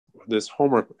this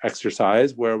homework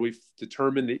exercise where we've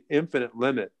determined the infinite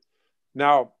limit.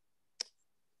 Now,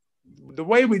 the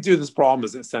way we do this problem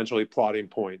is essentially plotting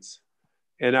points.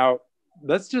 And now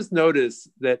let's just notice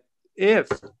that if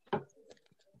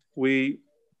we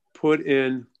put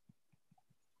in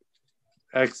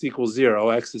x equals 0,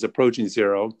 x is approaching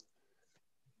 0,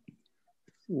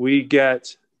 we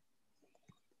get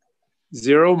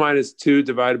 0 minus 2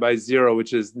 divided by 0,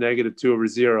 which is negative 2 over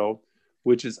 0,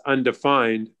 which is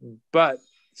undefined. But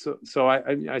so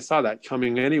I saw that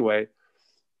coming anyway.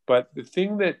 But the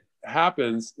thing that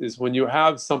happens is when you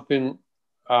have something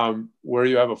where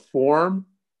you have a form,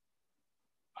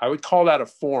 I would call that a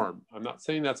form. I'm not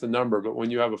saying that's a number, but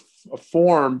when you have a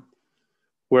form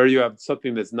where you have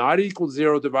something that's not equal to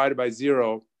 0 divided by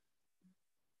 0,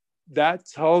 that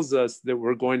tells us that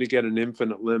we're going to get an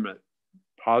infinite limit,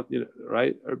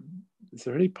 right? Is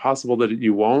there any possible that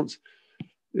you won't?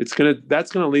 That's going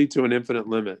to lead to an infinite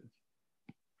limit.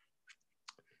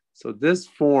 So this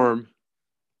form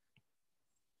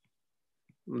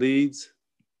leads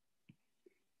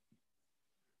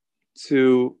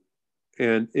to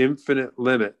an infinite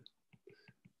limit.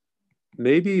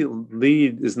 Maybe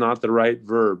lead is not the right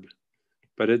verb,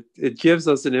 but it gives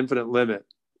us an infinite limit.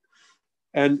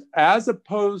 And as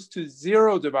opposed to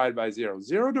 0 divided by 0,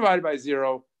 0 divided by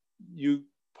 0, you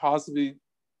possibly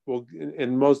will,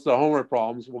 in most of the homework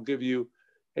problems, will give you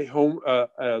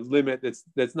a limit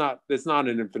that's not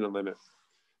an infinite limit.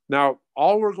 Now,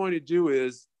 all we're going to do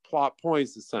is plot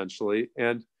points essentially,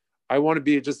 and I want to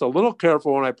be just a little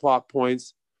careful when I plot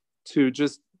points to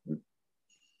just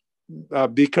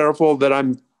be careful that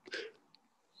I'm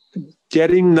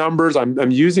getting numbers.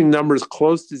 I'm using numbers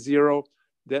close to 0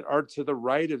 that are to the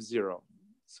right of 0.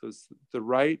 So it's the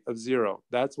right of 0.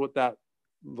 That's what that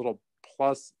little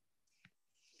plus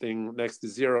thing next to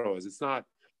 0 is. It's not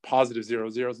positive 0.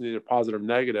 0 is neither positive or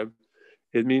negative.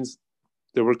 It means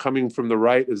that we're coming from the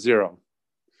right of 0.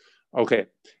 Okay,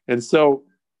 and so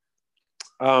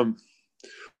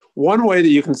one way that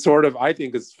you can sort of, I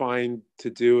think is fine to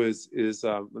do is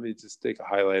let me just take a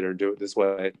highlighter and do it this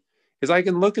way, is I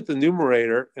can look at the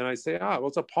numerator and I say, well,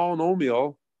 it's a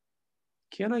polynomial.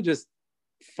 Can't I just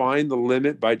find the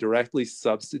limit by directly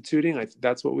substituting?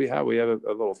 That's what we have. We have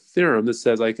a little theorem that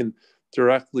says I can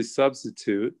directly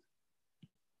substitute.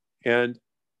 And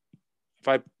if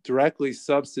I directly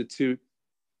substitute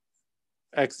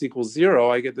x equals 0,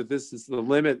 I get that this is the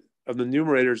limit of the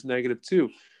numerator is negative 2.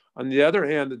 On the other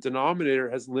hand, the denominator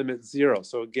has limit 0.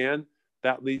 So again,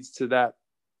 that leads to that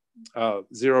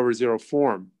 0 over 0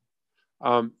 form.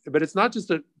 But it's not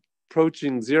just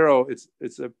approaching 0,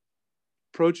 it's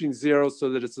approaching 0 so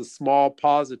that it's a small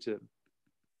positive.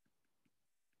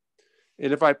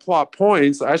 And if I plot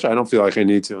points, actually, I don't feel like I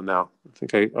need to now. I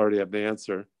think I already have the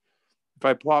answer. If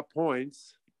I plot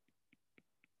points,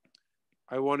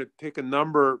 I want to pick a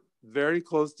number very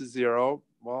close to 0.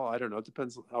 Well, I don't know. It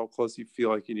depends on how close you feel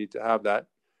like you need to have that.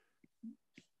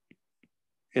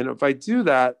 And if I do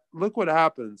that, look what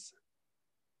happens.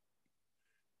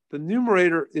 The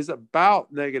numerator is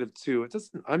about negative 2. It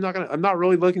doesn't. I'm not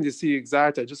really looking to see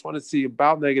exact. I just want to see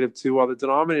about negative 2. While the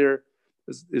denominator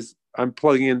is I'm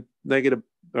plugging in negative.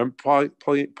 I'm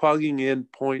plugging in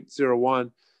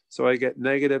 0.01, so I get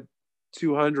negative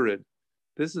 200.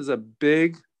 This is a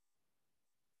big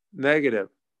negative.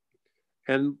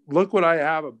 And look what I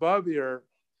have above here,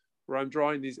 where I'm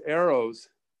drawing these arrows.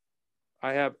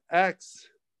 I have x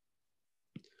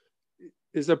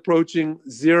is approaching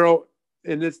 0.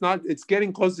 And it's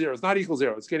getting close to 0. It's not equal to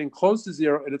 0. It's getting close to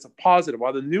 0, and it's a positive,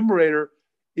 while the numerator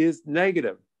is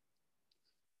negative.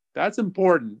 That's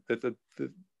important, that the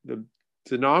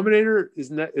denominator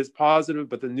is positive,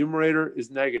 but the numerator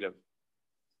is negative.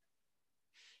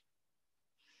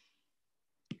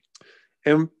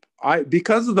 And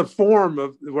because of the form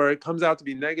of where it comes out to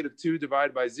be negative 2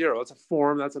 divided by 0, it's a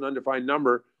form, that's an undefined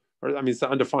number. Or I mean, it's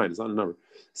undefined, it's not a number.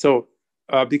 So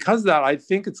because of that,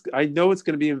 I know it's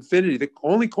going to be infinity. The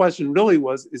only question really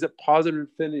was, is it positive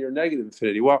infinity or negative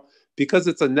infinity? Well, because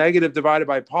it's a negative divided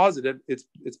by positive,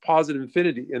 it's positive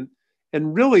infinity.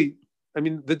 And really, I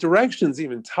mean, the directions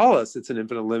even tell us it's an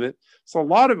infinite limit. So a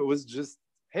lot of it was just,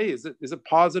 hey, is it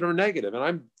positive or negative?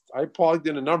 And I plugged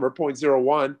in a number,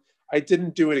 0.01. I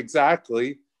didn't do it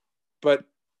exactly, but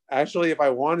actually, if I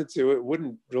wanted to, it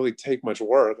wouldn't really take much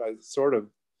work. I sort of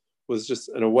was just,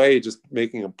 in a way, just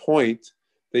making a point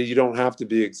that you don't have to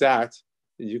be exact.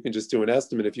 You can just do an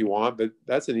estimate if you want, but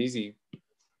that's an easy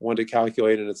one to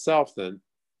calculate in itself then.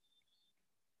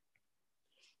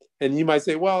 And you might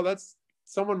say,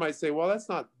 someone might say, well, that's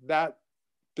not that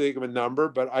big of a number,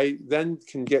 but I then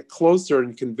can get closer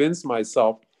and convince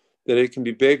myself that it can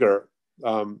be bigger.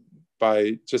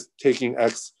 by just taking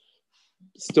x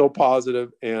still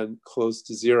positive and close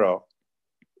to 0.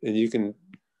 And you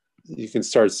can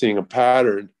start seeing a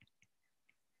pattern.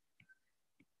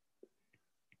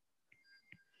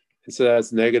 And so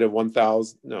that's negative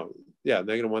 1,000, no, yeah,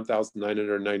 negative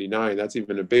 1,999. That's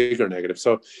even a bigger negative.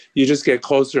 So you just get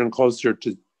closer and closer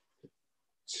to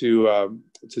 0,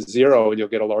 and you'll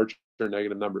get a larger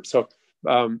negative number. So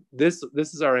this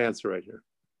is our answer right here.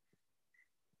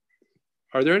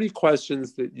 Are there any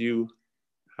questions that you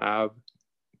have?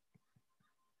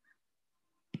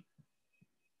 Do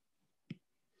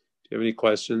you have any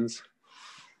questions?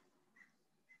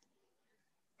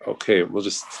 Okay, we'll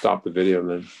just stop the video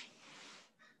then.